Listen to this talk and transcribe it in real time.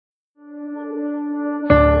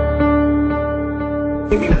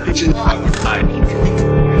It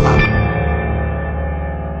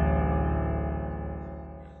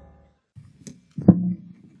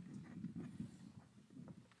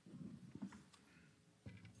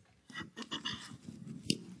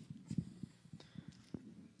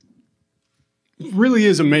really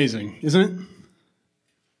is amazing, isn't it?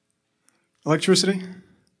 Electricity.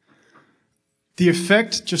 The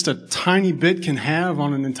effect just a tiny bit can have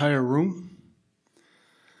on an entire room.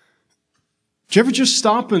 Do you ever just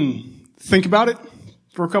stop and think about it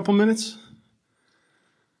for a couple minutes?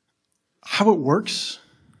 How it works?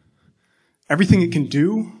 Everything it can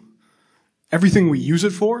do? Everything we use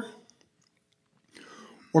it for?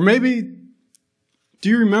 Or maybe, do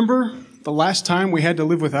you remember the last time we had to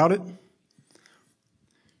live without it? Do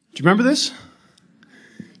you remember this?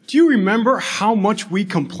 Do you remember how much we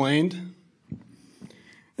complained?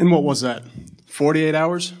 And what was that? 48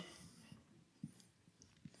 hours?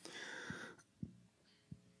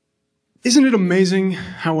 Isn't it amazing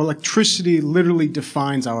how electricity literally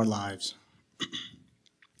defines our lives?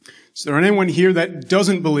 Is there anyone here that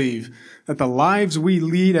doesn't believe that the lives we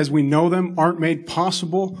lead as we know them aren't made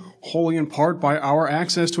possible wholly in part by our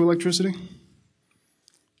access to electricity?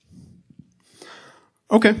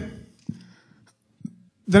 Okay.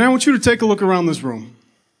 Then I want you to take a look around this room.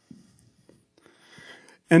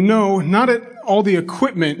 And no, not at all the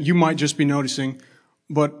equipment you might just be noticing,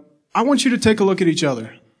 but I want you to take a look at each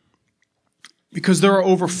other. Because there are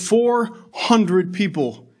over 400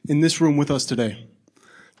 people in this room with us today.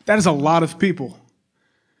 That is a lot of people.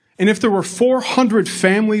 And if there were 400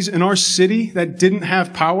 families in our city that didn't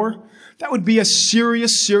have power, that would be a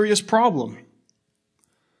serious, serious problem.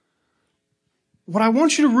 What I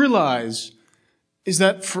want you to realize is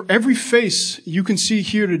that for every face you can see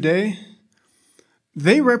here today,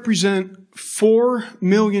 they represent 4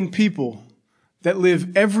 million people that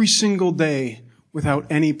live every single day without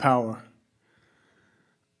any power.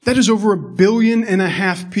 That is over 1.5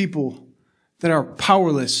 billion people that are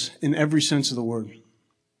powerless in every sense of the word.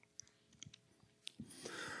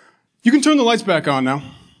 You can turn the lights back on now.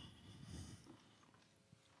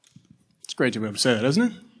 It's great to be able to say that, isn't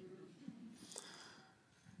it?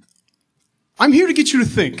 I'm here to get you to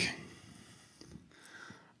think.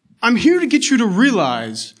 I'm here to get you to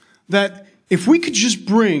realize that if we could just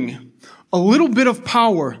bring a little bit of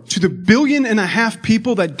power to the 1.5 billion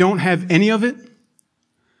people that don't have any of it,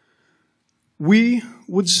 we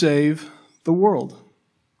would save the world.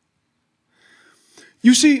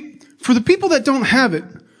 You see, for the people that don't have it,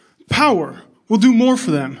 power will do more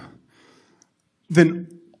for them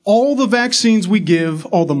than all the vaccines we give,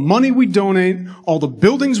 all the money we donate, all the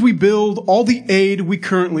buildings we build, all the aid we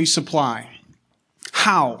currently supply.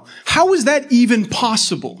 How? How is that even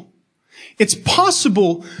possible? It's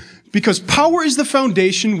possible because power is the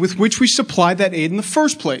foundation with which we supply that aid in the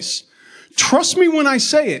first place. Trust me when I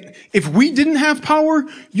say it. If we didn't have power,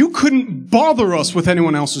 you couldn't bother us with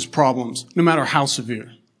anyone else's problems, no matter how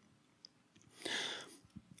severe.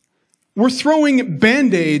 We're throwing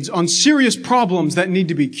Band-Aids on serious problems that need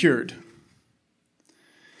to be cured.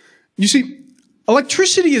 You see,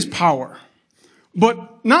 electricity is power,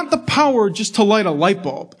 but not the power just to light a light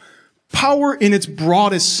bulb. Power in its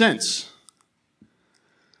broadest sense.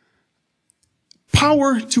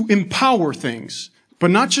 Power to empower things, but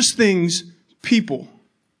not just things, people.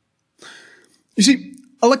 You see,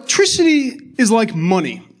 electricity is like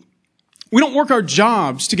money. We don't work our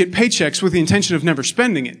jobs to get paychecks with the intention of never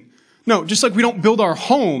spending it. No, just like we don't build our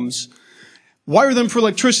homes, wire them for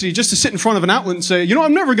electricity just to sit in front of an outlet and say, you know,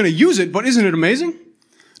 I'm never going to use it, but isn't it amazing?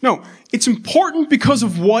 No, it's important because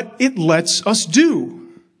of what it lets us do.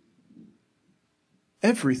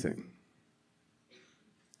 Everything.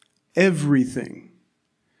 Everything.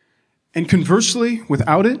 And conversely,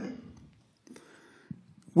 without it,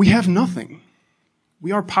 we have nothing.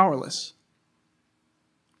 We are powerless.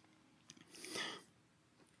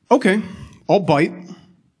 Okay, I'll bite.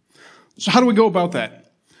 So how do we go about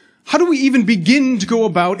that? How do we even begin to go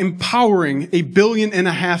about empowering 1.5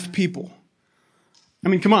 billion people? I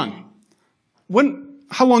mean, come on.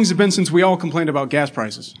 How long has it been since we all complained about gas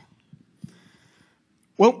prices?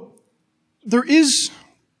 Well, there is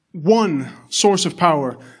one source of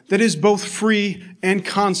power that is both free and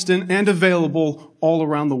constant and available all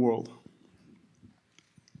around the world.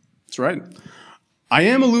 That's right. I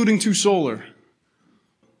am alluding to solar.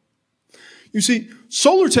 You see,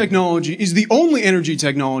 solar technology is the only energy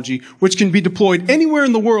technology which can be deployed anywhere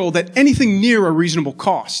in the world at anything near a reasonable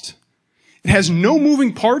cost. It has no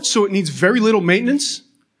moving parts, so it needs very little maintenance.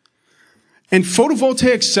 And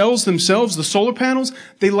photovoltaic cells themselves, the solar panels,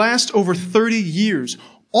 they last over 30 years.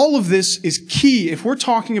 All of this is key if we're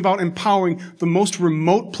talking about empowering the most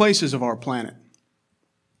remote places of our planet.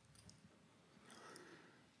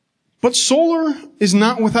 But solar is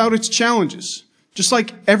not without its challenges, just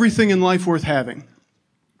like everything in life worth having.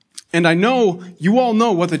 And I know you all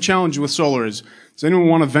know what the challenge with solar is. Does anyone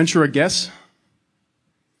want to venture a guess?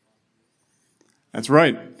 That's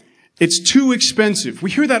right. It's too expensive. We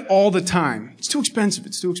hear that all the time. It's too expensive.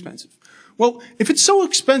 It's too expensive. Well, if it's so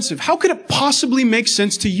expensive, how could it possibly make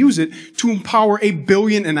sense to use it to empower 1.5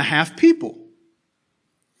 billion people?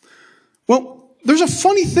 Well, there's a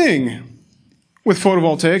funny thing with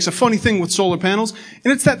photovoltaics, a funny thing with solar panels,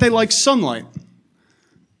 and it's that they like sunlight.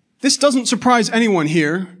 This doesn't surprise anyone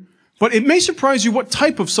here, but it may surprise you what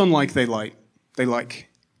type of sunlight they like.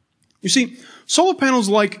 You see, solar panels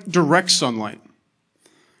like direct sunlight.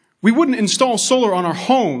 We wouldn't install solar on our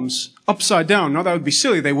homes upside down. No, that would be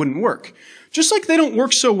silly. They wouldn't work. Just like they don't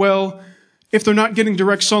work so well if they're not getting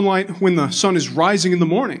direct sunlight when the sun is rising in the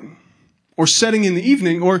morning or setting in the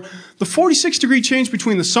evening, or the 46-degree change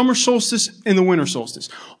between the summer solstice and the winter solstice.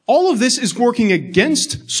 All of this is working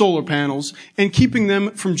against solar panels and keeping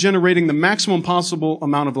them from generating the maximum possible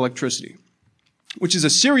amount of electricity, which is a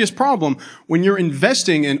serious problem when you're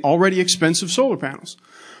investing in already expensive solar panels.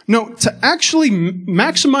 No, to actually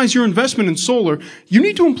maximize your investment in solar, you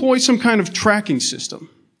need to employ some kind of tracking system.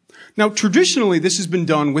 Now, traditionally, this has been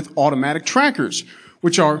done with automatic trackers,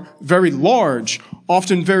 which are very large,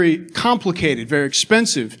 often very complicated, very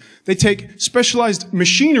expensive. They take specialized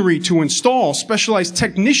machinery to install, specialized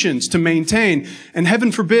technicians to maintain, and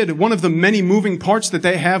heaven forbid, one of the many moving parts that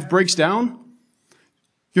they have breaks down.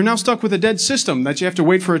 You're now stuck with a dead system that you have to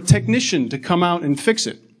wait for a technician to come out and fix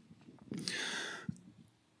it.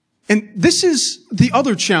 And this is the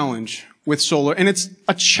other challenge with solar, and it's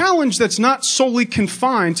a challenge that's not solely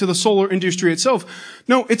confined to the solar industry itself.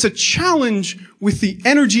 No, it's a challenge with the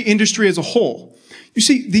energy industry as a whole. You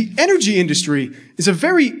see, the energy industry is a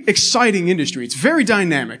very exciting industry. It's very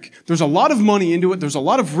dynamic. There's a lot of money into it. There's a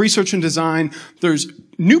lot of research and design. There's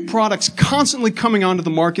new products constantly coming onto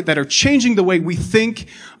the market that are changing the way we think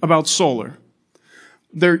about solar.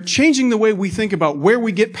 They're changing the way we think about where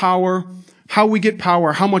we get power, how we get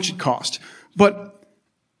power, how much it costs. But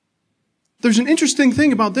there's an interesting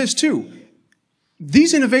thing about this too.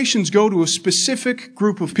 These innovations go to a specific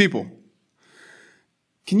group of people.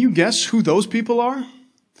 Can you guess who those people are?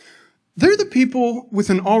 They're the people with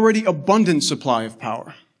an already abundant supply of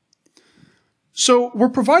power. So we're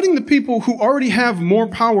providing the people who already have more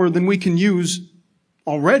power than we can use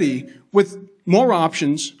already with more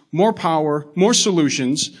options, more power, more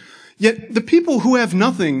solutions. Yet the people who have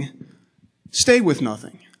nothing stay with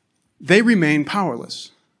nothing. They remain powerless.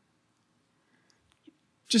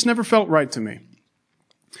 Just never felt right to me.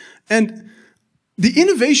 And the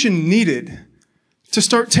innovation needed to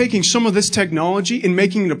start taking some of this technology and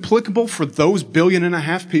making it applicable for those 1.5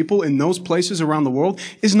 billion people in those places around the world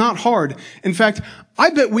is not hard. In fact, I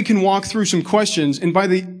bet we can walk through some questions, and by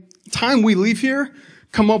the time we leave here,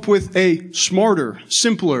 come up with a smarter,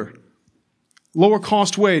 simpler, lower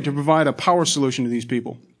cost way to provide a power solution to these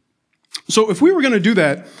people. So if we were going to do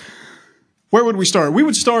that, where would we start? We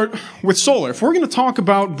would start with solar. If we're going to talk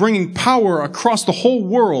about bringing power across the whole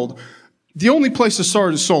world, the only place to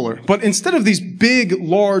start is solar. But instead of these big,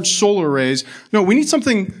 large solar arrays, no, we need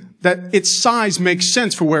something that its size makes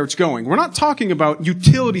sense for where it's going. We're not talking about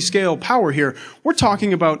utility scale power here. We're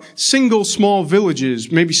talking about single small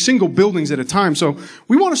villages, maybe single buildings at a time. So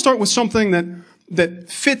we want to start with something that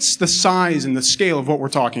fits the size and the scale of what we're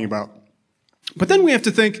talking about. But then we have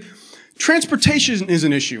to think, transportation is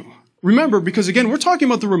an issue. Remember, because again, we're talking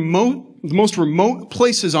about the most remote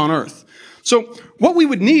places on Earth. So what we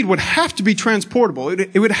would need would have to be transportable.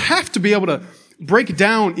 It would have to be able to break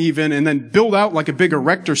down even and then build out like a big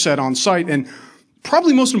erector set on site. And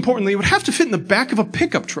probably most importantly, it would have to fit in the back of a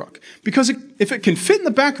pickup truck. Because if it can fit in the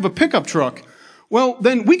back of a pickup truck, well,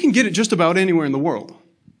 then we can get it just about anywhere in the world.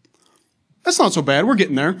 That's not so bad. We're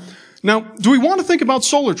getting there. Now, do we want to think about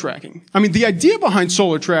solar tracking? I mean, the idea behind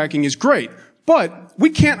solar tracking is great, but we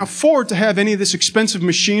can't afford to have any of this expensive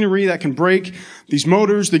machinery that can break these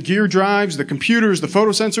motors, the gear drives, the computers, the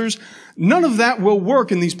photosensors. None of that will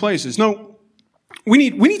work in these places. No, we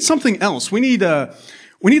need something else. We need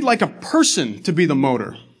like a person to be the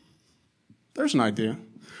motor. There's an idea.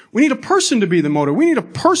 We need a person to be the motor. We need a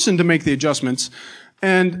person to make the adjustments.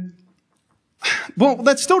 And, well,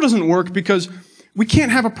 that still doesn't work because we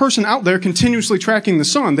can't have a person out there continuously tracking the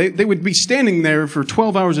sun. They would be standing there for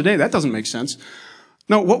 12 hours a day. That doesn't make sense.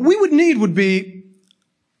 No, what we would need would be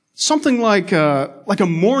something like a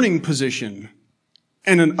morning position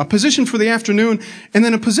and a position for the afternoon, and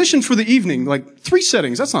then a position for the evening, like 3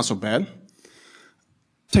 settings. That's not so bad.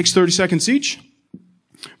 Takes 30 seconds each.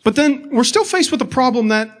 But then we're still faced with the problem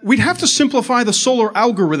that we'd have to simplify the solar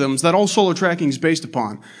algorithms that all solar tracking is based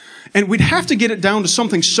upon. And we'd have to get it down to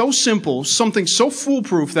something so simple, something so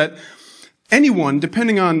foolproof that anyone,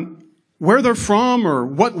 depending on where they're from or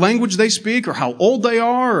what language they speak or how old they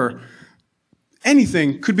are or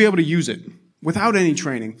anything, could be able to use it without any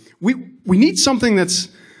training. We need something that's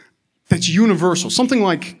universal, something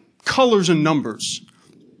like colors and numbers.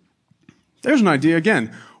 There's an idea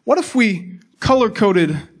again. What if we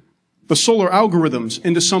color-coded the solar algorithms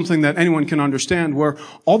into something that anyone can understand, where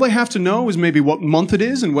all they have to know is maybe what month it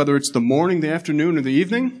is and whether it's the morning, the afternoon, or the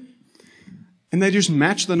evening, and they just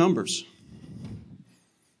match the numbers.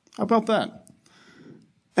 How about that?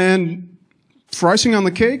 And for icing on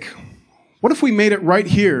the cake, what if we made it right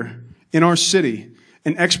here in our city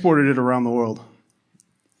and exported it around the world?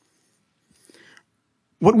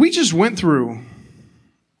 What we just went through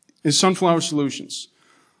is Sunflower Solutions,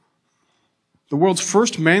 the world's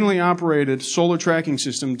first manually operated solar tracking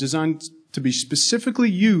system designed to be specifically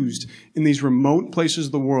used in these remote places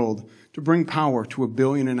of the world to bring power to 1.5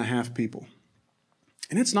 billion people.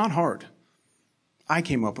 And it's not hard. I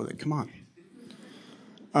came up with it, come on.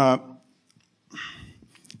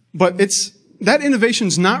 But that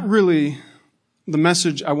innovation's not really the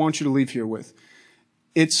message I want you to leave here with.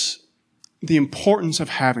 It's the importance of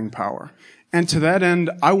having power. And to that end,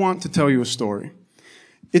 I want to tell you a story.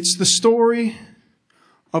 It's the story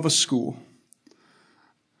of a school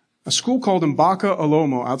called Mbaka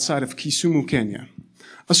Alomo outside of Kisumu, Kenya.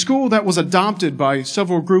 A school that was adopted by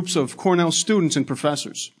several groups of Cornell students and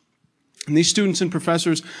professors. And these students and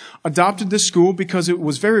professors adopted this school because it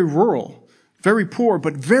was very rural, very poor,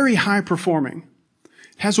 but very high performing.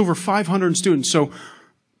 It has over 500 students. So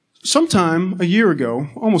sometime a year ago,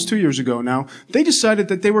 almost 2 years ago now, they decided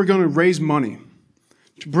that they were going to raise money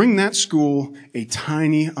to bring that school a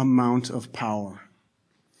tiny amount of power.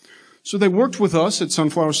 So they worked with us at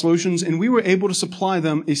Sunflower Solutions, and we were able to supply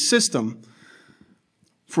them a system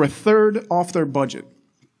for 1/3 off their budget.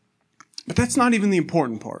 But that's not even the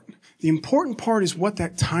important part. The important part is what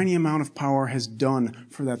that tiny amount of power has done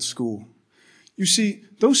for that school. You see,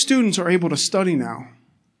 those students are able to study now.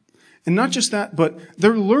 And not just that, but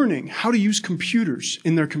they're learning how to use computers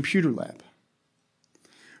in their computer lab.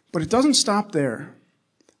 But it doesn't stop there,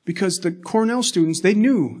 because the Cornell students, they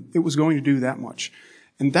knew it was going to do that much.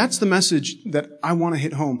 And that's the message that I want to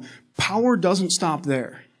hit home. Power doesn't stop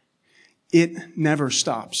there. It never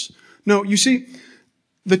stops. No, you see,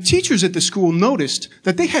 the teachers at the school noticed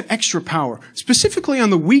that they had extra power, specifically on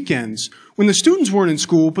the weekends when the students weren't in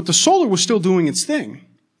school, but the solar was still doing its thing.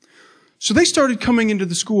 So they started coming into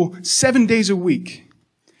the school 7 days a week,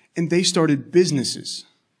 and they started businesses.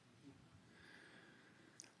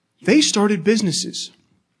 They started businesses.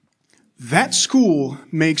 That school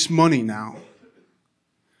makes money now.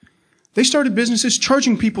 They started businesses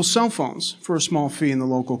charging people cell phones for a small fee in the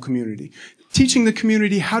local community, teaching the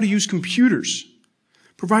community how to use computers,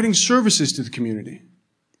 providing services to the community.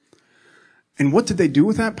 And what did they do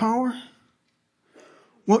with that power?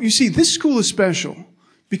 Well, you see, this school is special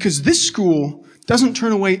because this school doesn't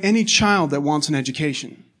turn away any child that wants an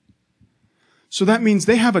education. So that means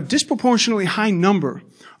they have a disproportionately high number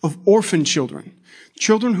of orphan children,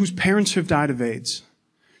 children whose parents have died of AIDS,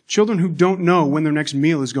 children who don't know when their next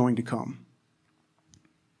meal is going to come.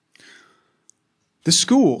 The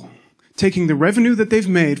school, taking the revenue that they've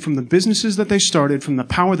made from the businesses that they started, from the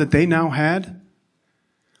power that they now had,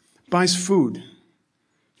 buys food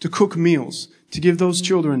to cook meals, to give those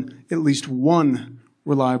children at least one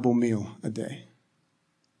reliable meal a day.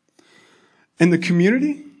 And the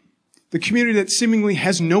community that seemingly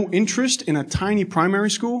has no interest in a tiny primary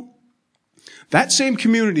school, that same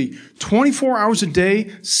community, 24 hours a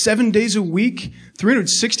day, 7 days a week,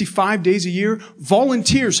 365 days a year,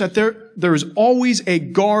 volunteers that there is always a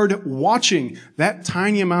guard watching that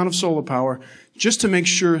tiny amount of solar power just to make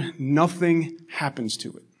sure nothing happens to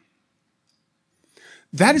it.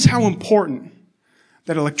 That is how important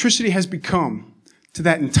that electricity has become to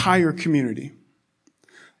that entire community.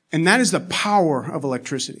 And that is the power of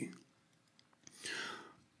electricity.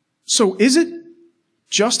 So is it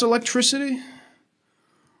just electricity?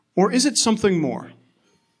 Or is it something more?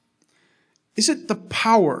 Is it the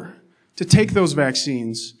power to take those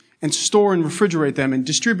vaccines and store and refrigerate them and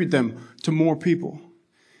distribute them to more people?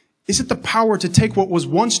 Is it the power to take what was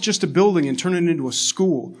once just a building and turn it into a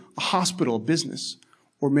school, a hospital, a business,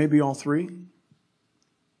 or maybe all three?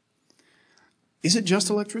 Is it just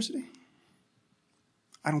electricity?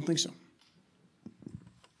 I don't think so.